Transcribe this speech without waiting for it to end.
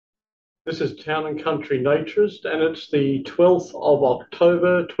This is Town and Country Naturist, and it's the 12th of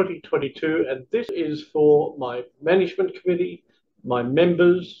October 2022. And this is for my management committee, my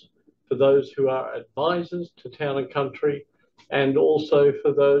members, for those who are advisors to Town and Country, and also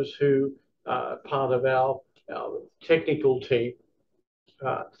for those who are part of our technical team.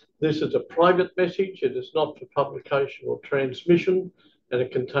 This is a private message. It is not for publication or transmission, and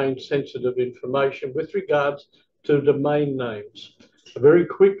it contains sensitive information with regards to domain names. A very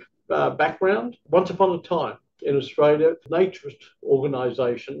quick background. Once upon a time in Australia, a naturist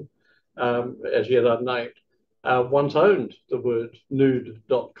organisation, as yet unnamed, once owned the word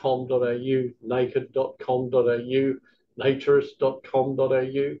nude.com.au, naked.com.au,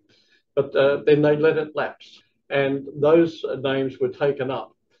 naturist.com.au, but then they let it lapse. And those names were taken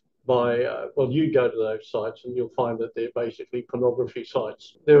up by, well, you go to those sites and you'll find that they're basically pornography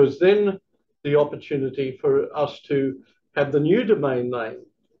sites. There was then the opportunity for us to have the new domain name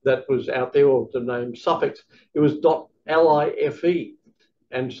that was out there, or the name suffix. It was .life.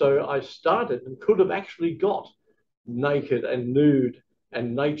 And so I started and could have actually got naked and nude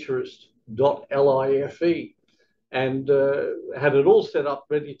and naturist.life, and had it all set up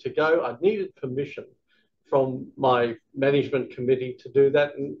ready to go. I needed permission from my management committee to do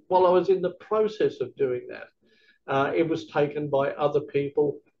that. And while I was in the process of doing that, it was taken by other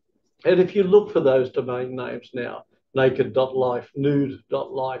people. And if you look for those domain names now, naked.life,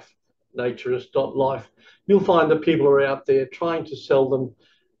 nude.life, naturist.life, you'll find that people are out there trying to sell them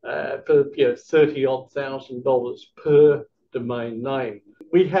for $30,000 odd per domain name.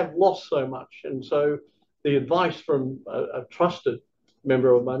 We have lost so much, and so the advice from a trusted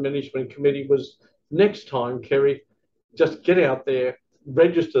member of my management committee was, next time, Kerry, just get out there,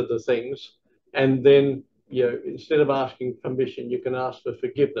 register the things, and then instead of asking permission, you can ask for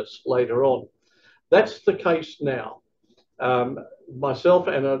forgiveness later on. That's the case now. Myself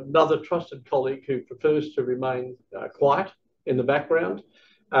and another trusted colleague who prefers to remain quiet in the background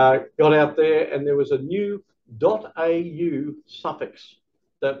got out there, and there was a new .au suffix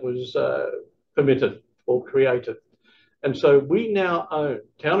that was permitted or created. And so we now own,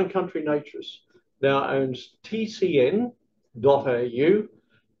 Town and Country Naturist now owns TCn .au,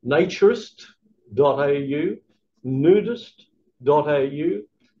 naturist.au, nudist.au,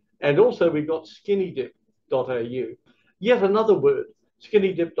 and also we've got skinnydip.au. Yet another word,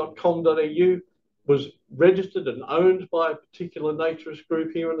 skinnydip.com.au, was registered and owned by a particular naturist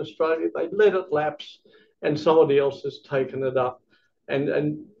group here in Australia. They let it lapse, and somebody else has taken it up.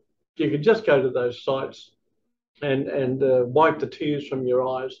 And you can just go to those sites and wipe the tears from your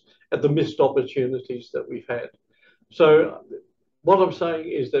eyes at the missed opportunities that we've had. So what I'm saying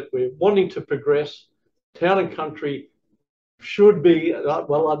is that we're wanting to progress. Town and Country should be,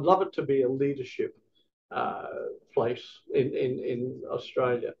 well, I'd love it to be a leadership place in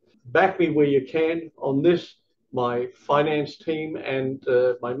Australia. Back me where you can on this. My finance team and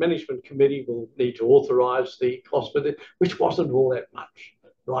my management committee will need to authorise the cost of it, which wasn't all that much,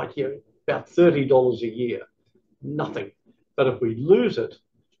 right? About $30 a year, nothing. But if we lose it,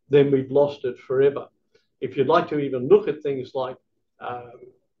 then we've lost it forever. If you'd like to even look at things like,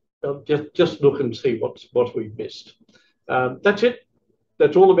 just look and see what we've missed. That's it.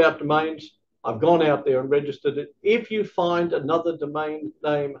 That's all about domains. I've gone out there and registered it. If you find another domain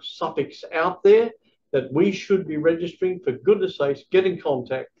name suffix out there that we should be registering, for goodness sakes, get in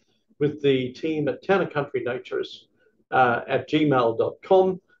contact with the team at Town and Country Naturist at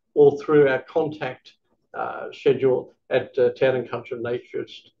gmail.com, or through our contact schedule at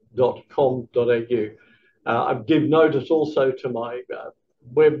townandcountrynaturist.com.au. I give notice also to my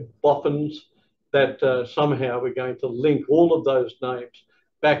web boffins that somehow we're going to link all of those names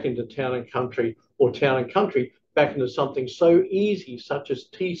back into Town and Country, or Town and Country back into something so easy such as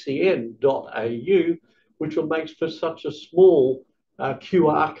TCn .au, which will make for such a small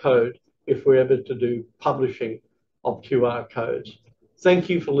QR code if we're ever to do publishing of QR codes. Thank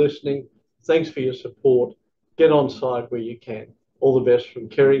you for listening. Thanks for your support. Get on side where you can. All the best from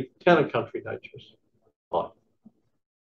Kerry, Town and Country Naturist. Bye.